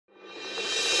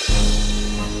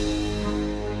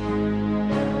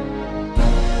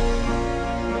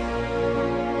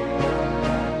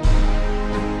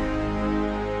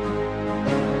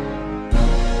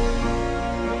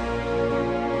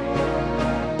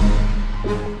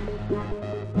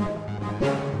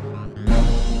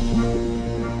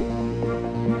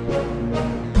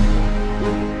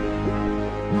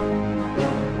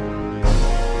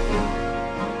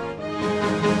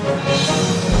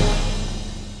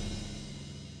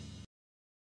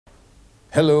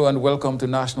Hello and welcome to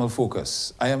National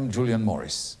Focus. I am Julian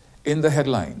Morris. In the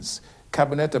headlines,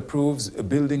 Cabinet approves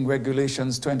Building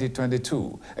Regulations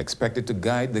 2022, expected to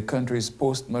guide the country's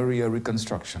post-Maria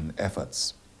reconstruction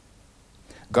efforts.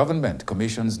 Government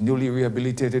commissions newly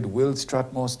rehabilitated Will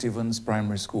Strathmore Stevens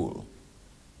Primary School.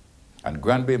 And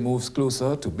Grand Bay moves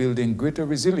closer to building greater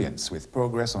resilience with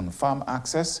progress on farm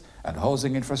access and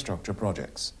housing infrastructure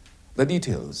projects. The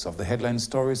details of the headline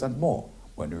stories and more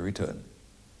when we return.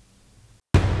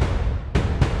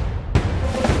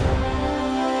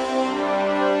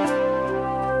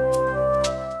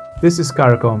 This is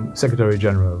CARICOM Secretary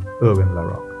General Irwin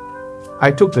LaRock.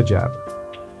 I took the jab,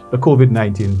 the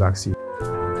COVID-19 vaccine.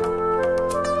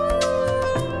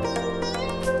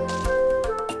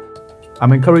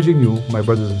 I'm encouraging you, my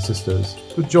brothers and sisters,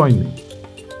 to join me.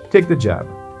 Take the jab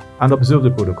and observe the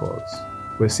protocols.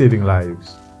 We're saving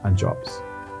lives and jobs.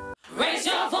 Raise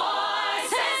your voices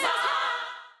high.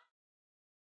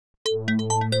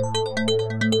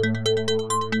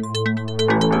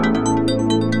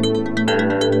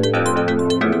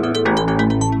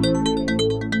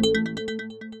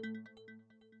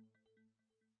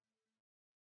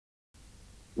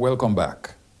 Welcome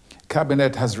back.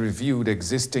 Cabinet has reviewed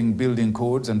existing building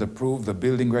codes and approved the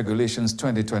Building Regulations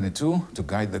 2022 to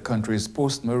guide the country's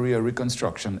post-Maria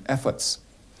reconstruction efforts.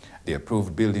 The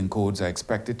approved building codes are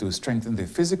expected to strengthen the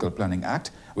Physical Planning Act,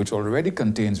 which already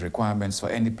contains requirements for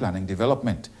any planning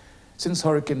development. Since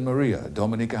Hurricane Maria,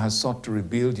 Dominica has sought to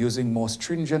rebuild using more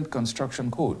stringent construction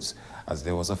codes, as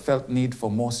there was a felt need for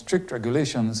more strict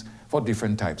regulations for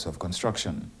different types of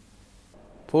construction.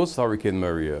 Post-Hurricane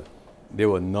Maria, there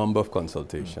were a number of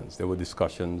consultations. There were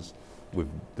discussions with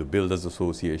the Builders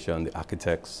Association, the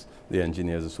Architects, the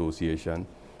Engineers Association.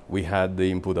 We had the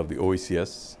input of the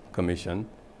OECS Commission.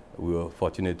 We were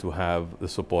fortunate to have the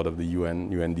support of the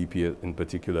UN, UNDP in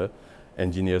particular,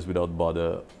 Engineers Without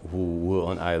Border, who were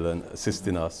on island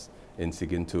assisting us in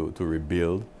seeking to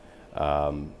rebuild.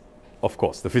 Of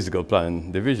course, the Physical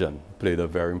Planning Division played a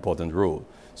very important role.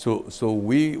 So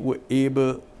we were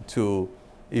able to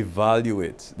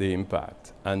evaluate the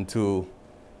impact and to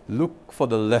look for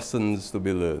the lessons to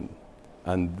be learned,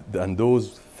 and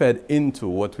those fed into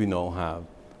what we now have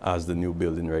as the new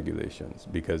building regulations,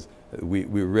 because we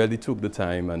really took the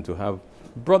time and to have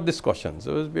broad discussions.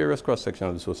 There was various cross-sections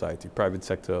of the society, private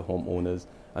sector, homeowners,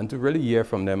 and to really hear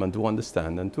from them and to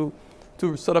understand and to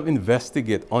sort of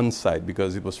investigate on site,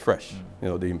 because it was fresh. You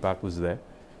know, the impact was there.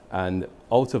 And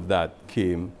out of that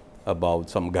came about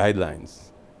some guidelines.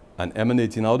 And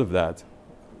emanating out of that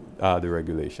are the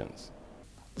regulations.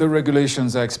 The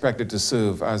regulations are expected to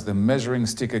serve as the measuring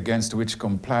stick against which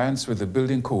compliance with the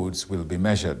building codes will be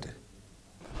measured.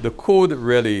 The code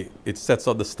really, it sets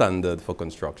out the standard for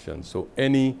construction. So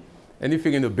anything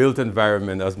in the built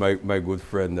environment, as my good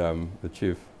friend, the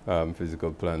chief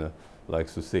physical planner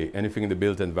likes to say, anything in the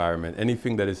built environment,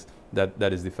 anything that is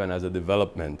defined as a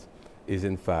development is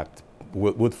in fact,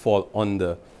 would fall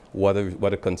under what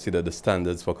are considered the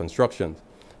standards for construction.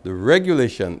 The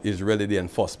regulation is really the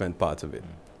enforcement part of it.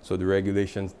 So the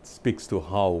regulation speaks to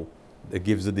how it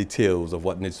gives the details of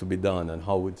what needs to be done and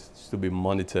how it's to be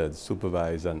monitored,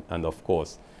 supervised, and of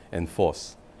course,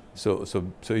 enforced. So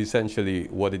essentially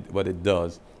what it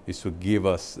does is to give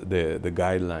us the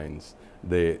guidelines,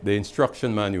 the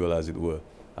instruction manual, as it were,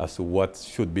 as to what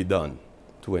should be done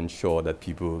to ensure that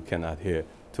people can adhere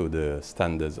to the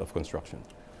standards of construction.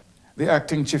 The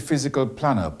acting chief physical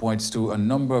planner points to a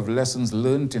number of lessons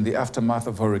learned in the aftermath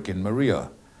of Hurricane Maria,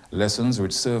 lessons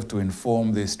which serve to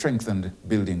inform the strengthened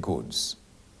building codes.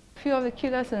 A few of the key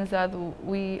lessons that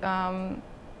we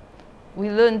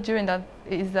learned during that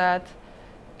is that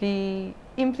the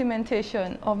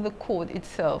implementation of the code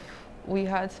itself, we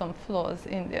had some flaws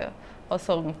in there, or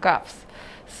some gaps.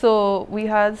 So we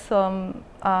had some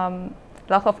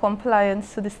lack of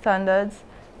compliance to the standards,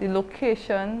 the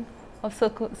location of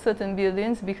certain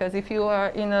buildings, because if you are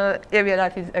in an area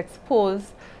that is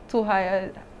exposed to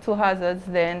hazards,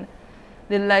 then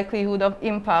the likelihood of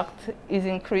impact is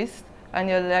increased and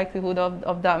your likelihood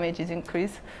of damage is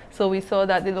increased. So we saw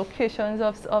that the locations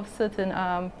of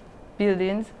certain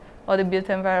buildings or the built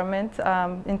environment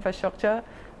infrastructure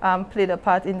played a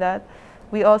part in that.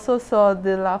 We also saw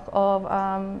the lack of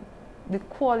the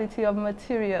quality of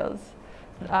materials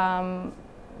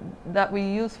that we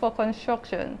use for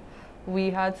construction.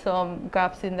 We had some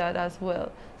gaps in that as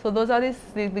well. So those are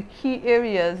the key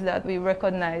areas that we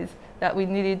recognize that we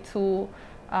needed to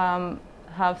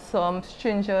have some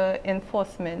stringent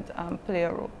enforcement play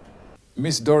a role.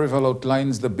 Ms. Dorival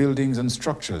outlines the buildings and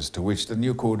structures to which the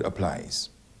new code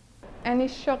applies. Any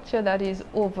structure that is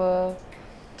over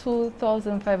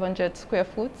 2,500 square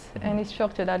foot. Any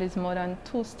structure that is more than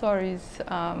 2 stories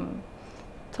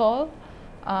tall.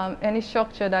 Any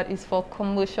structure that is for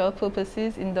commercial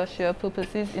purposes, industrial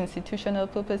purposes, institutional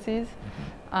purposes,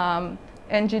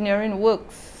 engineering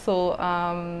works. So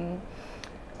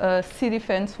a city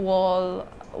fence wall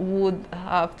would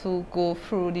have to go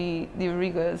through the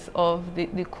rigors of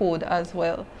the code as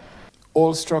well.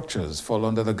 All structures fall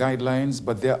under the guidelines,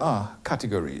 but there are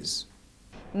categories.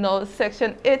 Now,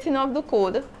 Section 18 of the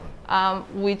code,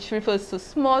 which refers to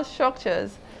small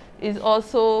structures, is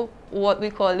also what we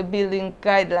call the building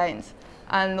guidelines.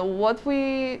 And what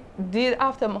we did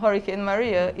after Hurricane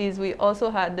Maria is we also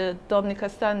had the Dominica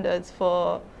standards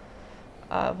for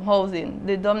housing.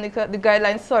 The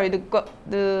guidelines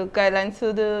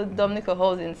to the Dominica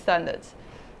housing standards.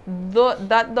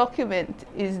 That document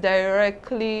is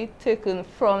directly taken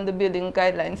from the building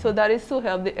guidelines. So that is to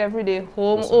help the everyday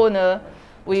homeowner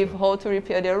with how to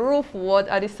repair their roof, what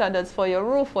are the standards for your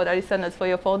roof, what are the standards for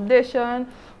your foundation,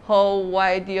 how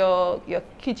wide your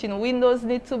kitchen windows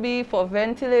need to be for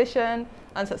ventilation.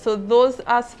 And so those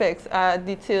aspects are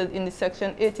detailed in the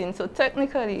Section 18. So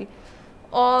technically,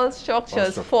 all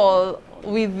structures fall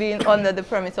within under the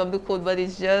premise of the code, but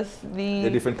it's just the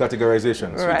different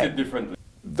categorizations. Right. Differently.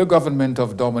 The government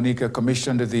of Dominica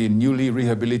commissioned the newly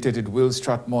rehabilitated Will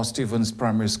Strathmore Stevens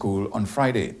Primary School on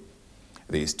Friday.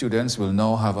 The students will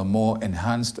now have a more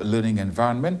enhanced learning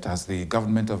environment as the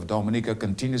government of Dominica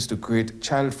continues to create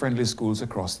child-friendly schools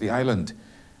across the island.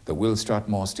 The Will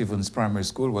Strathmore Stevens Primary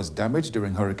School was damaged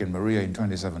during Hurricane Maria in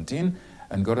 2017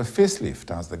 and got a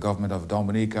facelift as the government of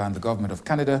Dominica and the government of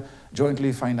Canada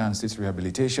jointly financed its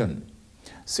rehabilitation.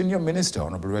 Senior Minister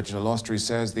Honorable Reginald Austri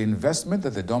says the investment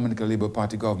that the Dominica Labour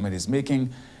Party government is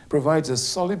making provides a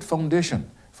solid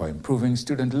foundation for improving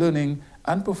student learning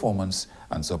and performance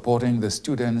and supporting the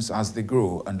students as they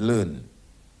grow and learn.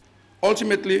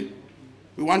 Ultimately,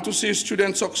 we want to see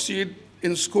students succeed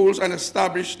in schools and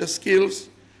establish the skills,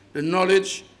 the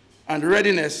knowledge, and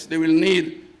readiness they will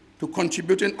need to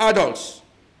contribute in adults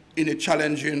in a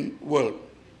challenging world.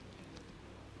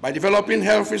 By developing a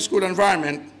healthy school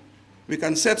environment, we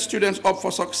can set students up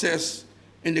for success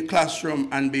in the classroom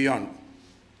and beyond.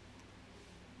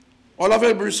 All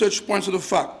available research points to the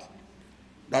fact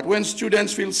that when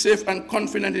students feel safe and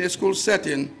confident in a school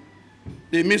setting,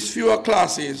 they miss fewer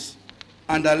classes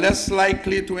and are less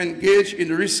likely to engage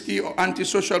in risky or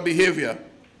antisocial behavior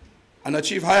and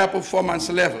achieve higher performance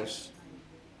levels.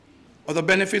 Other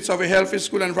benefits of a healthy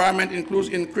school environment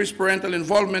include increased parental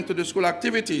involvement to the school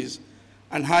activities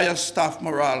and higher staff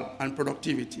morale and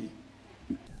productivity.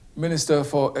 Minister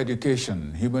for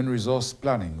Education, Human Resource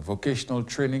Planning, Vocational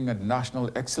Training and National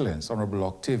Excellence, Honorable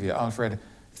Octavia Alfred,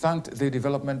 thanked the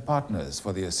development partners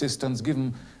for the assistance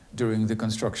given during the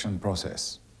construction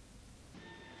process.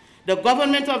 The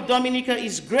government of Dominica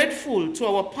is grateful to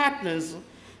our partners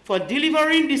for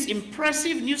delivering this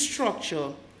impressive new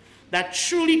structure that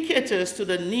truly caters to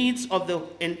the needs of the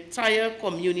entire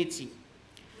community.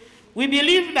 We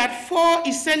believe that 4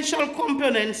 essential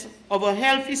components of a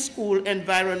healthy school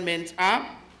environment are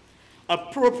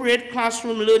appropriate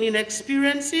classroom learning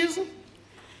experiences,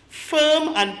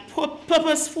 firm and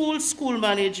purposeful school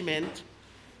management,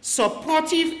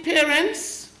 supportive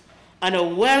parents, and a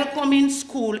welcoming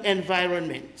school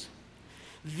environment.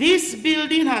 This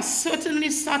building has certainly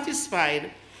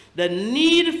satisfied the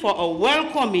need for a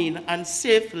welcoming and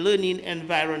safe learning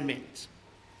environment.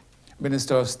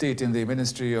 Minister of State in the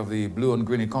Ministry of the Blue and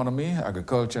Green Economy,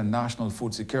 Agriculture and National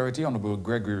Food Security, Honorable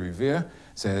Gregory Revere,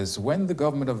 says when the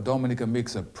government of Dominica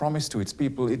makes a promise to its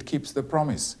people, it keeps the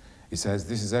promise. He says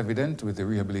this is evident with the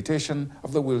rehabilitation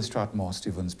of the Will Strathmore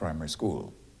Stevens Primary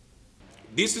School.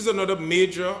 This is another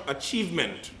major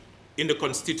achievement in the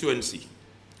constituency,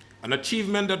 an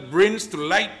achievement that brings to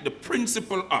light the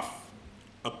principle of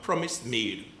a promise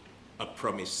made, a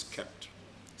promise kept.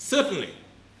 Certainly,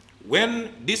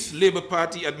 when this Labour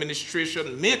Party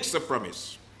administration makes a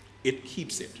promise, it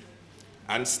keeps it.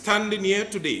 And standing here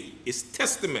today is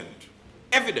testament,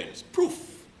 evidence,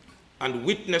 proof, and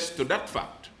witness to that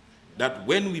fact that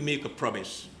when we make a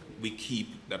promise, we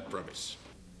keep that promise.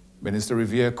 Minister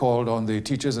Revere called on the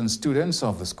teachers and students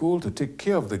of the school to take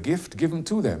care of the gift given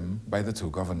to them by the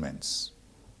 2 governments.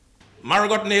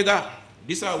 Margot Nega,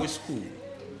 this is our school.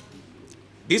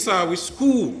 This is our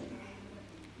school.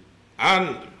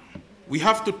 And we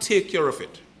have to take care of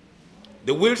it.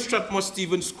 The Will Strathmore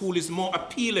Stevens School is more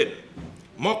appealing,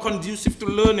 more conducive to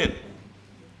learning,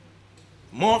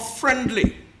 more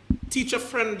friendly,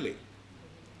 teacher-friendly.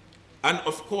 And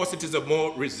of course, it is a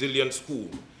more resilient school.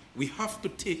 We have to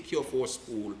take care of our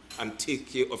school and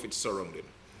take care of its surrounding.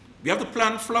 We have to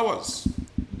plant flowers,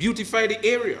 beautify the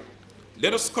area.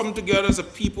 Let us come together as a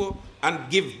people and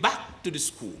give back to the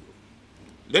school.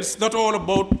 It's not all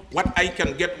about what I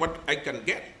can get, but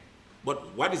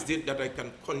what is it that I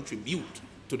can contribute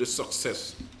to the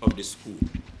success of the school.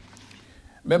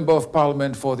 Member of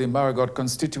Parliament for the Marigot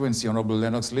constituency, Honorable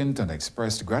Lennox Linton,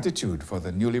 expressed gratitude for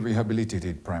the newly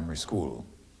rehabilitated primary school.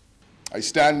 I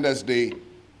stand as the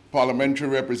parliamentary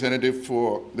representative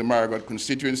for the Marigot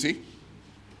constituency,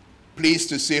 pleased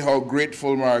to say how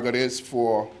grateful Marigot is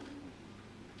for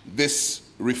this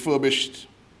refurbished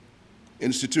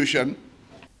institution.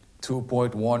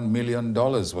 $2.1 million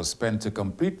was spent to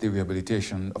complete the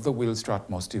rehabilitation of the Will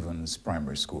Strathmore Stevens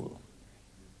Primary School.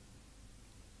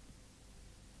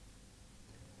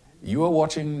 You are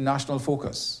watching National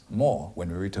Focus. More when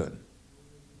we return.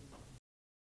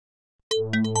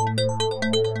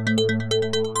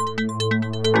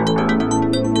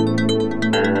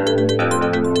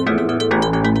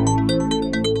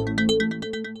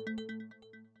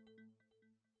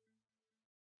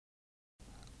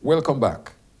 Welcome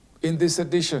back. In this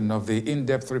edition of the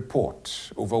in-depth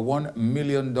report, over $1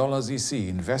 million EC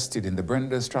invested in the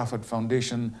Brenda Strafford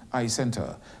Foundation Eye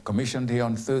Center, commissioned here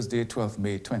on Thursday, 12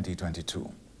 May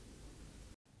 2022.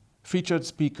 Featured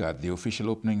speaker at the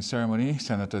official opening ceremony,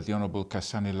 Senator the Honorable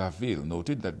Cassani Laville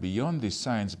noted that beyond the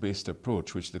science-based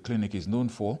approach which the clinic is known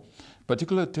for,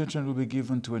 particular attention will be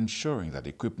given to ensuring that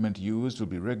equipment used will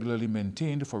be regularly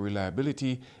maintained for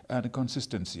reliability and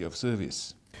consistency of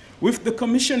service. With the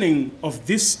commissioning of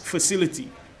this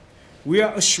facility, we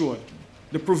are assured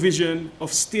the provision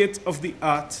of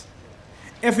state-of-the-art,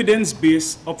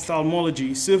 evidence-based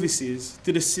ophthalmology services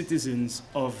to the citizens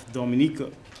of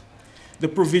Dominica. The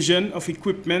provision of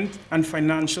equipment and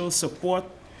financial support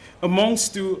amounts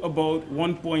to about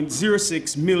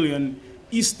 1.06 million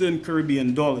Eastern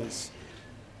Caribbean dollars.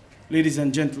 Ladies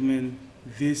and gentlemen,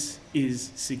 this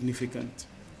is significant.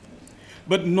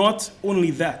 But not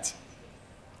only that,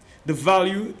 the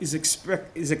value is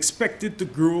expected to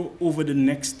grow over the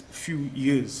next few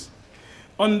years.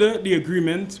 Under the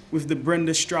agreement with the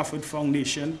Brenda Strafford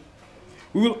Foundation,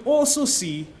 we will also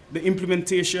see the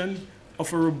implementation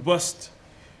of a robust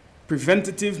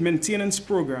preventative maintenance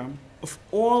program of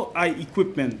all eye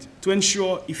equipment to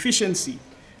ensure efficiency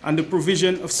and the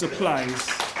provision of supplies.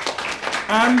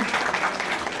 And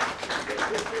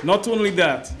not only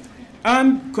that,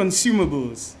 and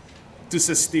consumables to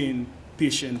sustain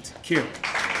patient care.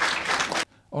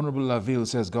 Honorable Laville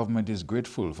says government is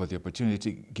grateful for the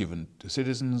opportunity given to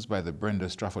citizens by the Brenda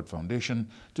Strafford Foundation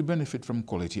to benefit from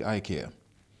quality eye care.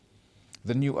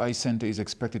 The new eye center is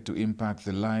expected to impact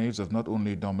the lives of not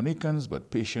only Dominicans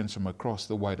but patients from across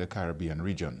the wider Caribbean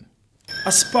region.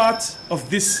 As part of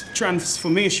this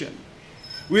transformation,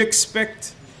 we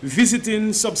expect visiting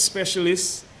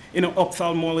subspecialists in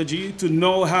ophthalmology to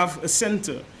now have a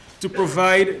center to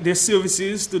provide their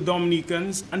services to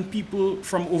Dominicans and people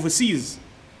from overseas.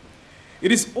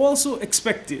 It is also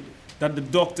expected that the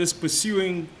doctors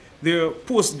pursuing their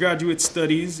postgraduate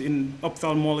studies in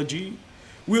ophthalmology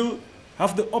will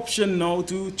have the option now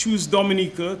to choose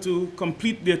Dominica to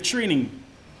complete their training,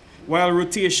 while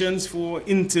rotations for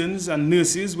interns and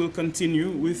nurses will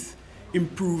continue with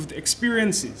improved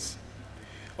experiences.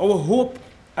 Our hope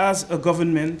as a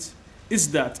government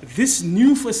is that this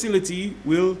new facility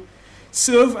will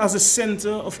serve as a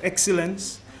center of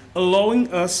excellence,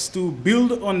 allowing us to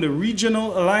build on the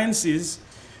regional alliances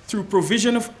through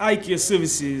provision of eye care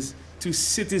services to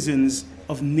citizens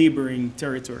of neighboring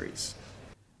territories.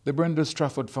 The Brenda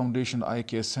Strafford Foundation Eye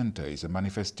Care Center is a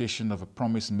manifestation of a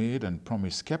promise made and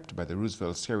promise kept by the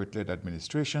Roosevelt Skerrit-led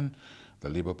administration. The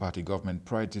Labour Party government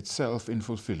prides itself in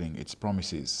fulfilling its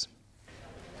promises.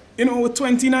 In our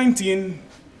 2019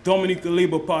 Dominica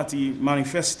Labour Party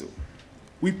manifesto,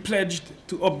 we pledged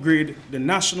to upgrade the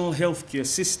national healthcare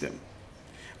system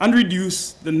and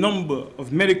reduce the number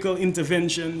of medical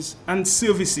interventions and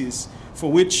services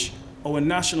for which our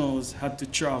nationals had to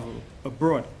travel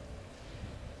abroad.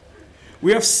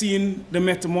 We have seen the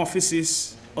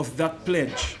metamorphosis of that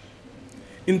pledge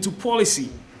into policy,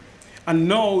 and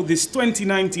now this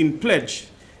 2019 pledge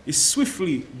is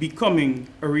swiftly becoming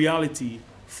a reality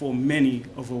for many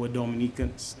of our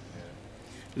Dominicans.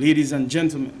 Ladies and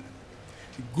gentlemen,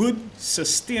 good,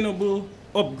 sustainable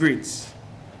upgrades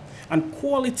and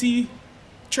quality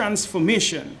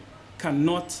transformation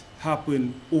cannot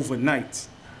happen overnight.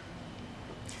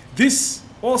 This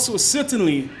also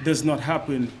certainly does not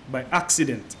happen by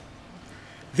accident.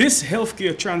 This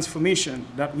healthcare transformation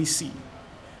that we see,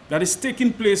 that is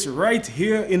taking place right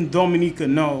here in Dominica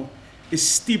now, is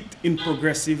steeped in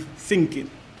progressive thinking.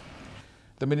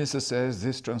 The minister says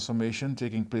this transformation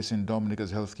taking place in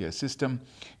Dominica's healthcare system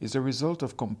is a result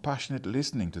of compassionate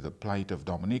listening to the plight of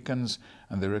Dominicans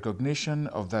and the recognition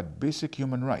of that basic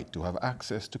human right to have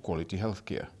access to quality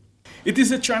healthcare. It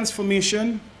is a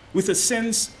transformation with a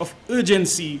sense of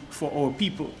urgency for our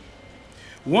people,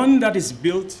 one that is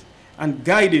built and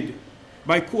guided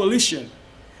by coalition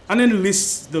and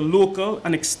enlists the local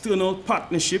and external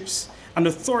partnerships and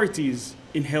authorities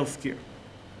in healthcare.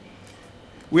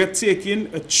 We are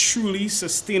taking a truly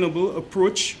sustainable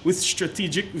approach with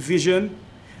strategic vision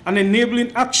and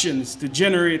enabling actions to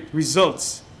generate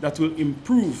results that will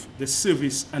improve the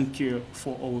service and care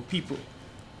for our people.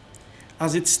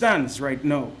 As it stands right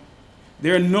now,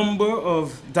 there are a number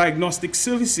of diagnostic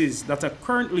services that are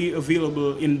currently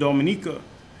available in Dominica,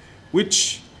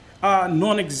 which are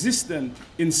non-existent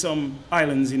in some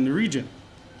islands in the region.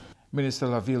 Minister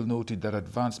Laville noted that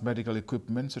advanced medical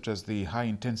equipment such as the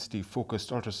high-intensity focused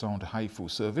ultrasound HIFU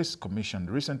service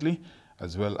commissioned recently,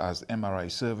 as well as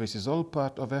MRI service, is all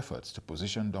part of efforts to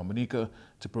position Dominica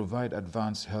to provide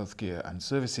advanced healthcare and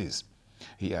services.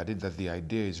 He added that the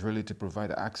idea is really to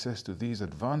provide access to these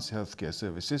advanced healthcare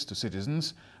services to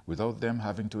citizens without them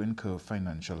having to incur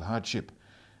financial hardship.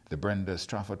 The Brenda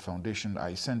Strafford Foundation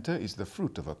Eye Center is the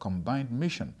fruit of a combined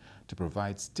mission to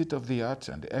provide state-of-the-art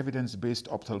and evidence-based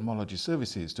ophthalmology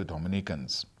services to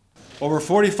Dominicans. Over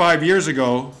 45 years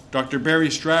ago, Dr. Barry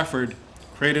Strafford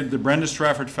created the Brenda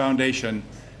Strafford Foundation,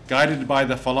 guided by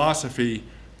the philosophy,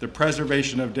 the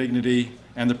preservation of dignity,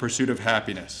 and the pursuit of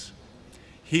happiness.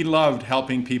 He loved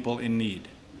helping people in need.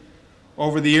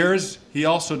 Over the years, he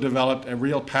also developed a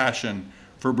real passion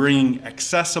for bringing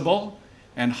accessible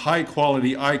and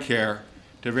high-quality eye care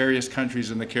to various countries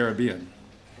in the Caribbean.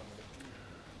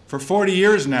 For 40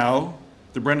 years now,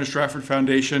 the Brenda Strafford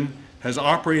Foundation has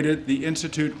operated the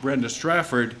Institute Brenda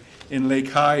Strafford in Lake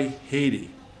High, Haiti.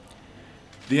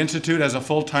 The Institute has a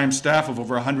full-time staff of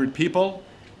over 100 people,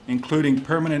 including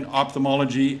permanent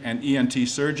ophthalmology and ENT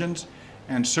surgeons,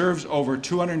 and serves over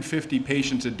 250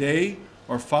 patients a day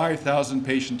or 5,000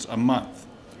 patients a month.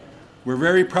 We're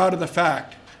very proud of the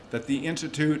fact that the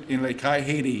Institute in Lake High,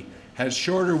 Haiti has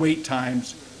shorter wait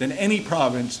times than any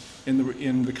province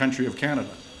in the country of Canada.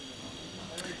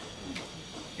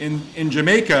 In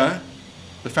Jamaica,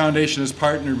 the foundation has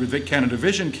partnered with Canada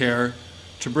Vision Care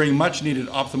to bring much needed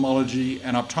ophthalmology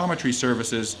and optometry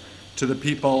services to the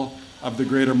people of the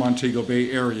greater Montego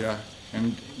Bay area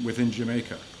and within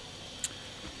Jamaica.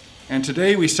 And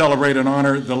today we celebrate and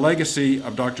honor the legacy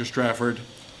of Dr. Strafford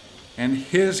and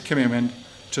his commitment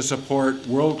to support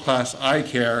world-class eye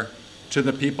care to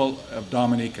the people of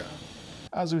Dominica.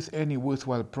 As with any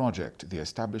worthwhile project, the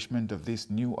establishment of this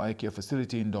new eye care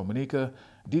facility in Dominica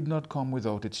did not come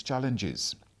without its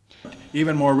challenges.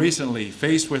 Even more recently,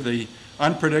 faced with the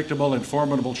unpredictable and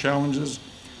formidable challenges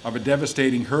of a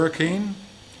devastating hurricane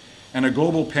and a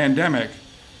global pandemic,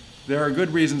 there are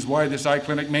good reasons why this eye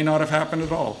clinic may not have happened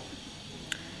at all.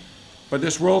 But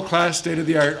this world-class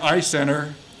state-of-the-art eye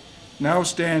center now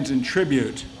stands in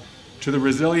tribute to the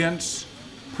resilience,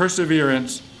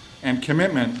 perseverance, and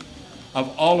commitment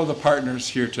of all of the partners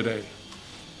here today.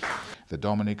 The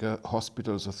Dominica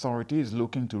Hospitals Authority is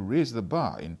looking to raise the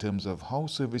bar in terms of how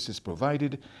services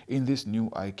provided in this new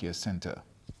eye care center.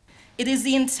 It is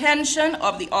the intention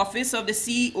of the Office of the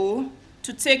CEO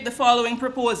to take the following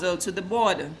proposal to the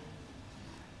board: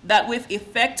 that with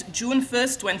effect June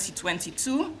 1st,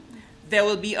 2022, there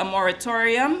will be a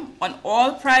moratorium on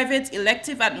all private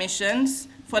elective admissions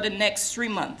for the next 3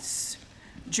 months.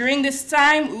 During this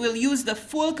time, we will use the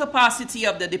full capacity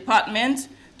of the department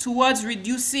towards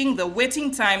reducing the waiting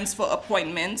times for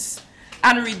appointments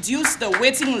and reduce the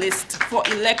waiting list for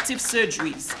elective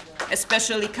surgeries,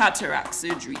 especially cataract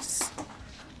surgeries.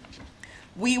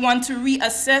 We want to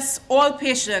reassess all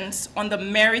patients on the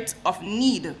merit of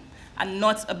need and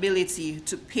not ability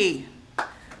to pay.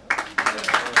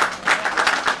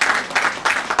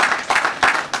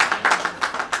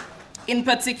 In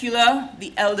particular,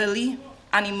 the elderly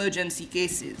and emergency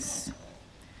cases.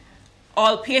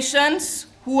 All patients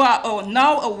who are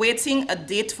now awaiting a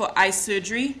date for eye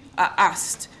surgery are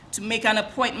asked to make an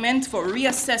appointment for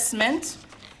reassessment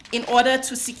in order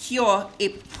to secure a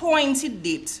pointed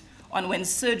date on when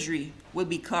surgery will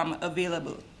become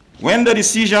available. When the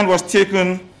decision was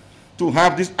taken to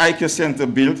have this eye care center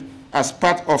built as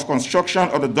part of construction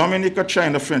of the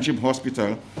Dominica-China Friendship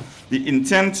Hospital, the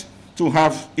intent to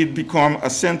have it become a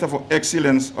center for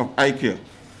excellence of eye care.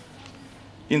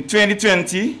 In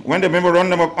 2020, when the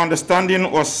Memorandum of Understanding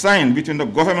was signed between the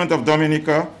government of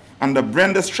Dominica and the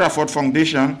Brenda Strafford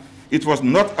Foundation, it was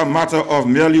not a matter of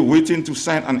merely waiting to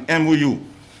sign an MOU.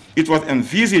 It was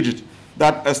envisaged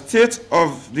that a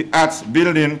state-of-the-art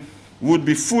building would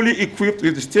be fully equipped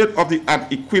with the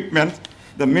state-of-the-art equipment,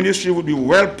 the ministry would be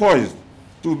well poised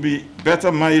to be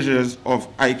better managers of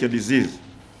eye care disease.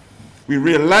 We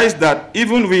realize that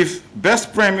even with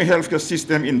best primary healthcare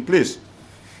system in place,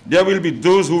 there will be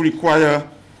those who require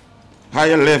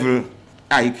higher level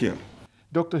eye care.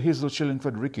 Dr. Hazel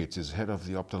Chillingford Ricketts is head of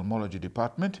the ophthalmology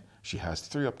department. She has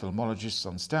 3 ophthalmologists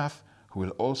on staff who will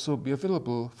also be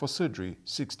available for surgery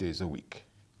 6 days a week.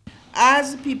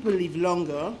 As people live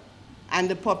longer and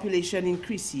the population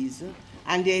increases,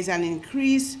 and there is an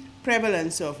increased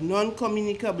prevalence of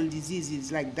non-communicable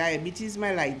diseases like diabetes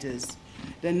mellitus,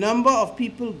 the number of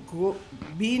people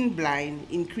being blind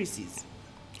increases.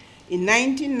 In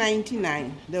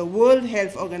 1999, the World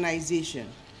Health Organization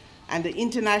and the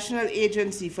International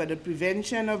Agency for the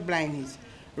Prevention of Blindness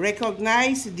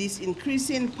recognized this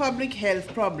increasing public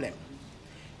health problem.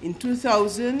 In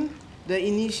 2000, the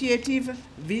initiative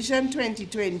Vision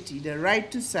 2020, the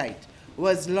Right to Sight,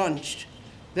 was launched.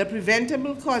 The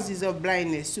preventable causes of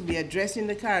blindness to be addressed in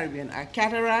the Caribbean are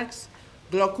cataracts,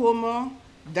 glaucoma,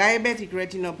 diabetic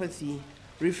retinopathy,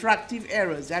 refractive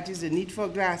errors, that is the need for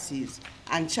glasses,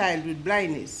 and childhood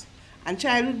blindness. And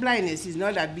childhood blindness is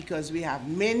not that because we have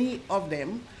many of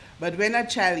them, but when a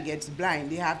child gets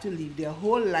blind, they have to live their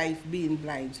whole life being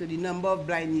blind. So the number of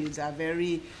blind youths are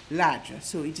very large.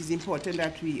 So it is important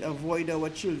that we avoid our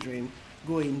children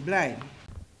going blind.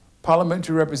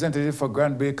 Parliamentary Representative for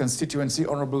Grand Bay constituency,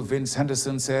 Honorable Vince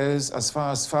Henderson, says as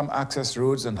far as farm access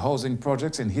roads and housing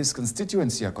projects in his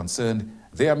constituency are concerned,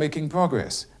 they are making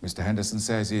progress. Mr. Henderson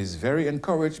says he is very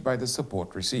encouraged by the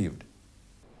support received.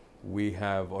 We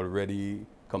have already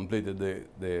completed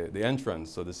the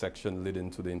entrance, so the section leading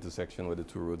to the intersection where the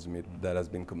 2 roads meet, that has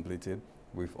been completed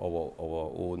with our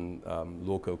own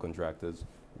local contractors.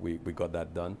 We got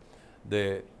that done.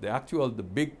 The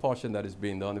big portion that is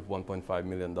being done with $1.5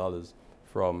 million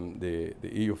from the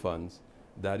EU funds,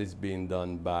 that is being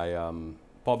done by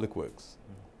Public Works.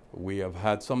 We have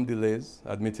had some delays,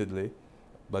 admittedly,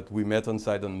 but we met on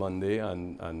site on Monday,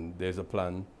 and there's a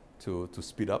plan to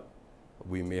speed up.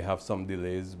 We may have some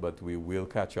delays, but we will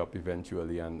catch up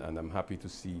eventually, and I'm happy to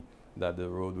see that the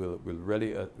road will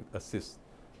really assist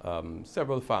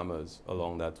several farmers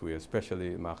along that way,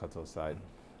 especially Makato side.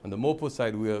 On the Mopo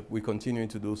side, we're continuing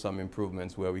to do some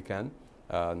improvements where we can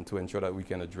to ensure that we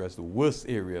can address the worst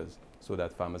areas so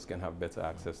that farmers can have better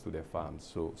access to their farms.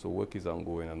 So work is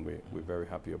ongoing, and we're very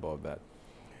happy about that.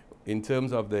 In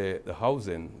terms of the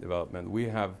housing development, we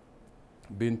have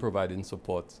been providing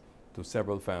support to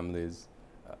several families,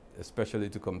 especially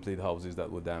to complete houses that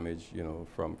were damaged,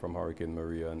 from Hurricane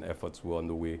Maria, and efforts were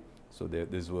underway. So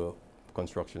these were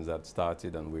constructions that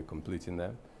started, and we're completing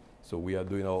them. So we are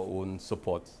doing our own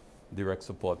support, direct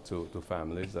support to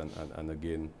families, and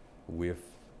again, with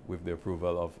the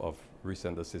approval of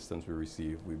recent assistance we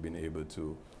received, we've been able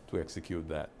to execute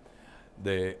that.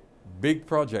 The big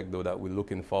project, though, that we're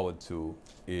looking forward to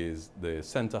is the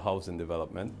center housing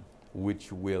development,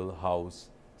 which will house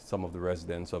some of the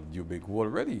residents of Dubic who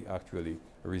already actually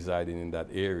residing in that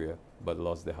area, but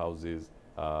lost their houses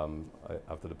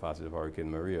after the passage of Hurricane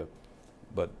Maria.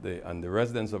 But the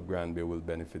residents of Grand Bay will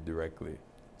benefit directly.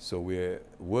 So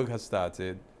work has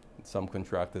started. Some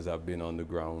contractors have been on the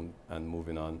ground and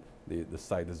moving on. The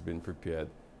site has been prepared,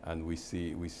 and we're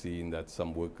seeing that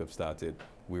some work have started.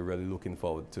 We're really looking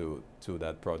forward to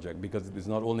that project, because it is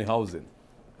not only housing.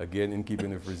 Again, in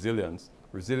keeping with resilience,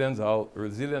 resilient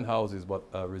houses, but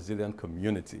a resilient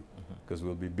community, because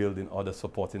we'll be building other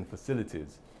supporting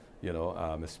facilities,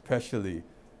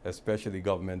 especially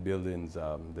government buildings,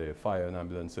 the fire and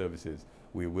ambulance services.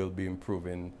 We will be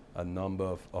improving a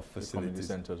number of facilities.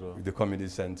 The community center as well. The community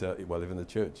center, well, even the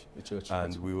church.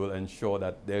 And we will ensure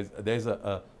that there's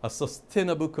a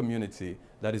sustainable community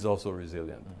that is also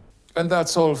resilient. And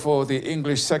that's all for the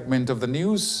English segment of the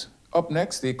news. Up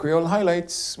next, the Creole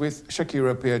highlights with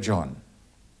Shakira Pierre-John.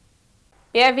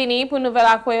 Bienvenue pour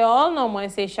Nouvelle Creole, non moi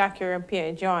c'est Shakira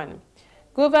Pierre-John.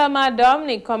 Gouvernement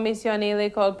Dominica commissionné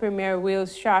l'école primaire Will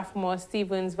Strathmore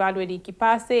Stevens vendredi qui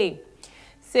passé.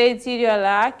 C'est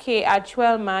étudiant-là qui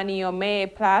actuellement n'y a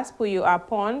meilleure place pour y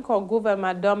apprendre que le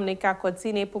gouvernement Dominica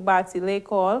continue pour bâtir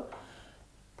l'école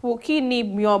pour qu'il n'y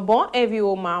ait un bon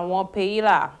environnement dans le pays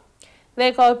là.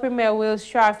 L'école primaire Will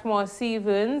Strathmore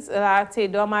Stevens a été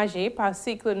dommagée par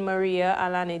cyclone Maria à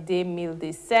l'année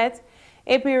 2017.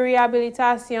 Et puis,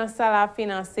 réhabilitation, ça l'a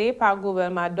financé par le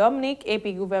gouvernement Dominique et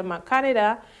puis le gouvernement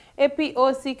Canada et puis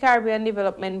aussi Caribbean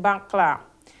Development Bank là.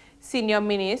 Senior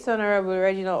Ministre Honorable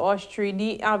Reginald Ostry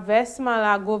dit investissement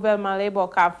la gouvernement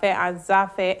Labour a fait en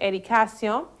affaires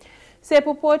éducation C'est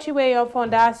pour poursuivre une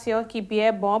fondation qui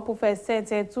bien bon pour faire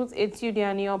certains tous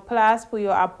étudiants en place pour y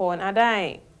apprendre à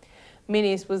d'ailleurs.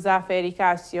 Ministre pour Affaires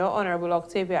éducation, Honorable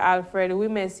Octavia Alfred, oui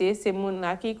merci, c'est moun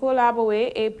la qui collabore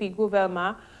et puis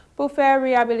gouvernement pour faire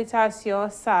réhabilitation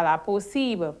ça là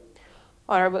possible.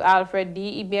 Honorable Alfred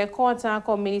dit, il bien content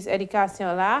comme ministre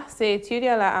éducation là, ces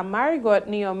étudiants là à Marigot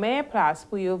n'y ont meilleure place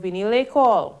pour y venir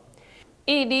l'école.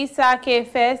 Il dit ça qu'il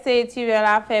fait, ces étudiants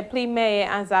là fait plus meilleur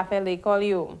en affaires l'école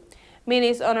yo.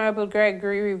 Ministre Honorable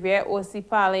Gregory Rivière aussi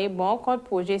parlé bon contre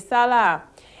projet ça là.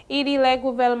 Il dit le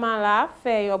gouvernement là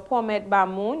fait yo promettre ba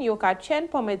moun yo ka chen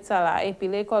promettre ça là et puis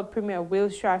l'école primaire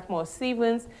Will Strathmore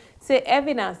Stevens c'est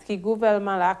évidence que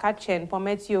gouvernement là ka chen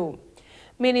promettre yo.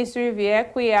 Ministre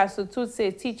Rivière qui a sur tous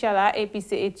ces teachers là et puis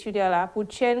ces étudiants là pour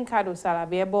chen cadeau ça là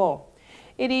bien bon.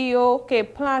 Il dit yo que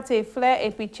planter fleurs et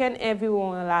puis chen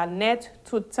environ là net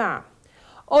tout le temps.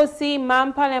 Aussi,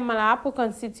 même parlement là pour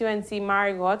constituency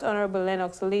Marigot, Honorable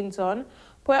Lennox Linton,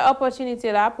 pour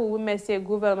l'opportunité là pour remercier le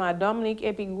gouvernement Dominique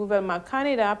et puis le gouvernement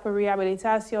Canada pour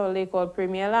réhabilitation de l'école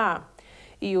primaire là.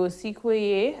 Il aussi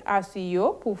créé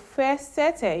asio pour faire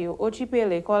certain yo occuper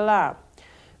l'école là.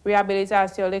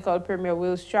 Réhabilitation de l'école primaire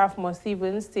Will Strathmore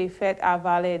Stevens s'est faite à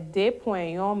valeur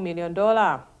 $2.1 million.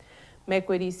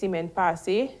 Mercredi semaine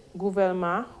passée, le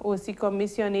gouvernement aussi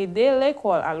commissionné de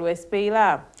l'école à l'ouest pays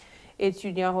là.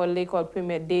 Étudiants de l'école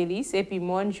primaire Delis et puis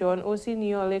Monjon aussi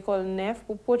dans l'école 9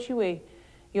 pour poursuivre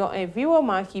un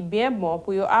environnement qui est bien bon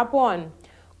pour apprendre.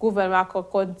 Le gouvernement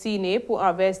continue pour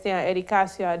investir en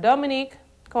éducation à Dominique.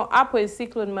 Quand après le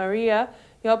cyclone Maria,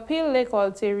 il a pile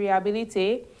l'école est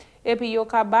réhabilitée et puis il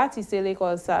a bâti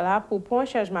l'école là pour le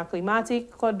changement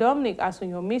climatique. Quand Dominique a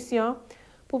son mission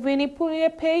pour venir pour les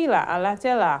pays là à la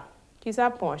terre qui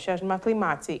s'apprend changement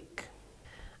climatique.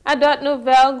 À d'autres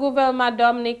nouvelles, le gouvernement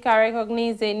Dominica a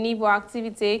recognisé le niveau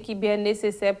d'activité qui est bien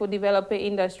nécessaire pour développer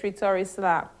l'industrie touriste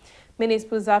là. Ministre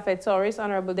pour les Affaires touristes,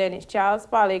 Honorable Dennis Charles,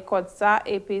 parlait de ça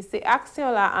et puis ces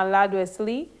actions-là en l'adresse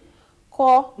li, que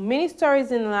le ministre du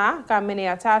tourisme là a mené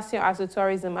attention à ce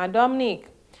tourisme à Dominique.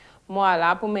 Moi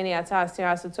là, pour mener attention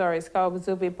à ce tourisme, qu'a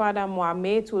observé pendant le mois de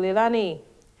mai toute l'année.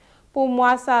 Pour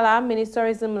moi, ça là, le ministre du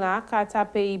tourisme là, a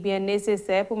pays bien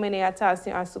nécessaire pour mener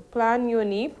attention à ce plan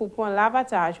yoni pour prendre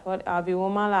l'avantage de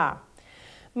l'environnement là.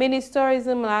 Le ministre du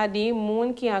tourisme là dit, les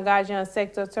gens qui engagent dans le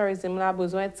secteur tourisme là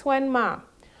besoin de soignement.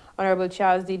 Honorable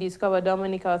Charles dit, Discover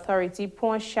Dominica Authority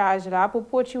prend charge là pour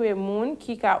poursuivre les gens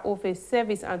qui offrent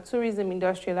service en tourisme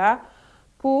industriel là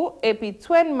pour et puis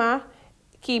soignement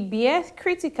qui est bien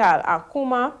critical à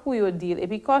comment pour yo deal et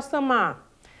puis customer.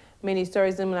 Ministre du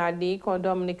tourisme a dit quand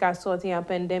Dominica sorti en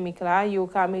pandémie là, yo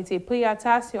ka mette plus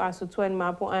attention à ce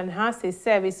traitement pour enhancer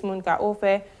service moun ka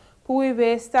offert pour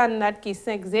arriver standard qui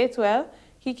 5 étoiles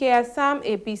qui ensemble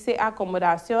et puis c'est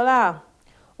accommodation là.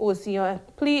 Aussi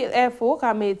plus effort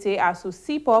ka mette à ce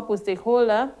support pour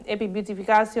stakeholder et puis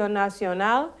beautification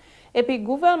nationale et puis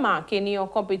gouvernement qui ni en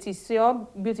compétition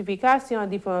beautification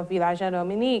différents villages en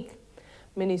Dominique.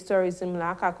 Ministre du tourisme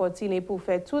là ka continue pour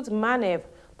faire toute manœuvre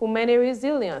pour mener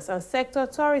résilience en secteur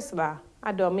touriste là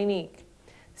à Dominique.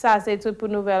 Ça, c'est tout pour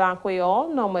Nouvelle en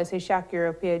Créole. Non, moi, c'est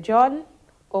Shakira Pierre-John.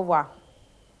 Au revoir.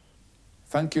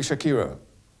 Thank you, Shakira.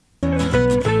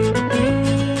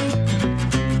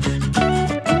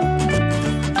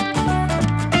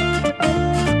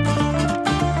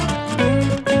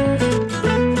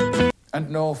 And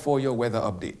now for your weather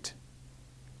update.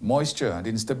 Moisture and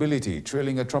instability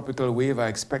trailing a tropical wave are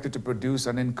expected to produce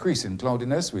an increase in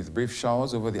cloudiness with brief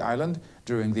showers over the island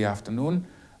during the afternoon.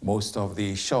 Most of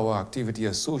the shower activity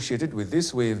associated with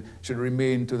this wave should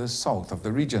remain to the south of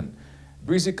the region.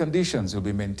 Breezy conditions will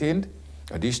be maintained.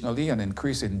 Additionally, an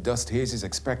increase in dust haze is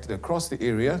expected across the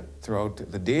area throughout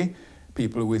the day.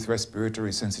 People with respiratory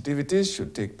sensitivities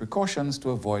should take precautions to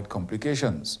avoid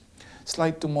complications.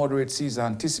 Slight to moderate seas are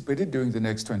anticipated during the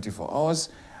next 24 hours.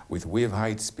 With wave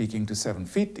heights peaking to 7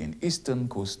 feet in eastern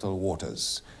coastal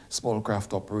waters. Small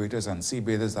craft operators and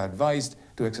seabathers are advised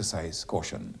to exercise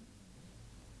caution.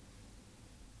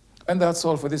 And that's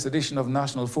all for this edition of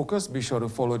National Focus. Be sure to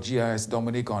follow GIS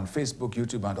Dominica on Facebook,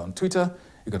 YouTube, and on Twitter.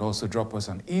 You can also drop us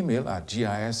an email at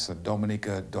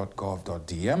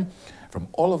gis@dominica.gov.dm. From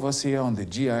all of us here on the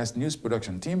GIS News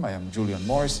Production team, I am Julian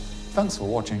Morris. Thanks for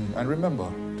watching, and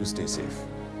remember to stay safe.